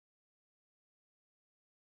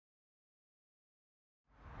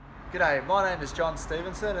G'day, my name is John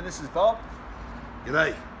Stevenson and this is Bob.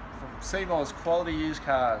 G'day. From Seymours Quality Used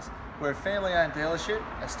Cars. We're a family-owned dealership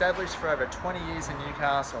established for over 20 years in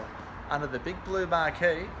Newcastle under the big blue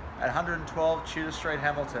marquee at 112 Tudor Street,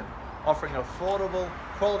 Hamilton, offering affordable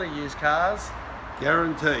quality used cars.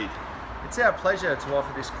 Guaranteed. It's our pleasure to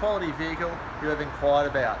offer this quality vehicle you have inquired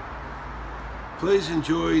about. Please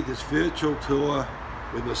enjoy this virtual tour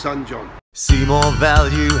with my son John. See more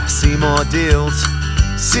value, see more deals.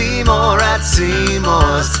 See more at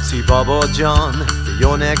Seymours. See Bob or John for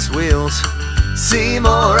your next wheels. See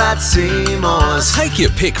more at Seymours. Take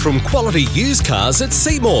your pick from quality used cars at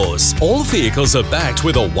Seymours. All vehicles are backed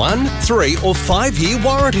with a 1, 3 or 5 year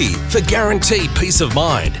warranty for guaranteed peace of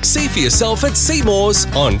mind. See for yourself at Seymours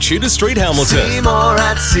on Tudor Street, Hamilton. See more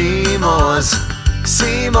at Seymours.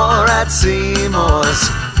 See more at Seymours.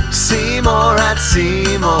 See more at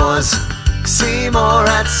Seymours. See more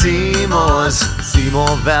at Seymours. See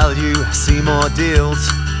more value, see more deals.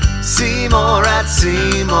 See more at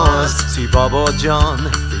Seymours. See Bob or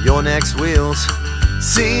John for your next wheels.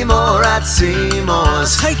 See more at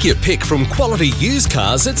Seymours. Take your pick from quality used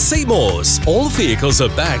cars at Seymours. All vehicles are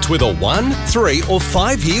backed with a 1, 3 or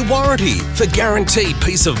 5 year warranty for guaranteed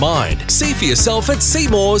peace of mind. See for yourself at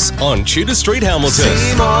Seymours on Tudor Street, Hamilton.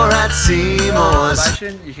 See more at Seymours.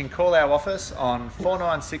 You can call our office on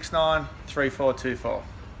 4969 3424.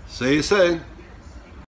 See you soon.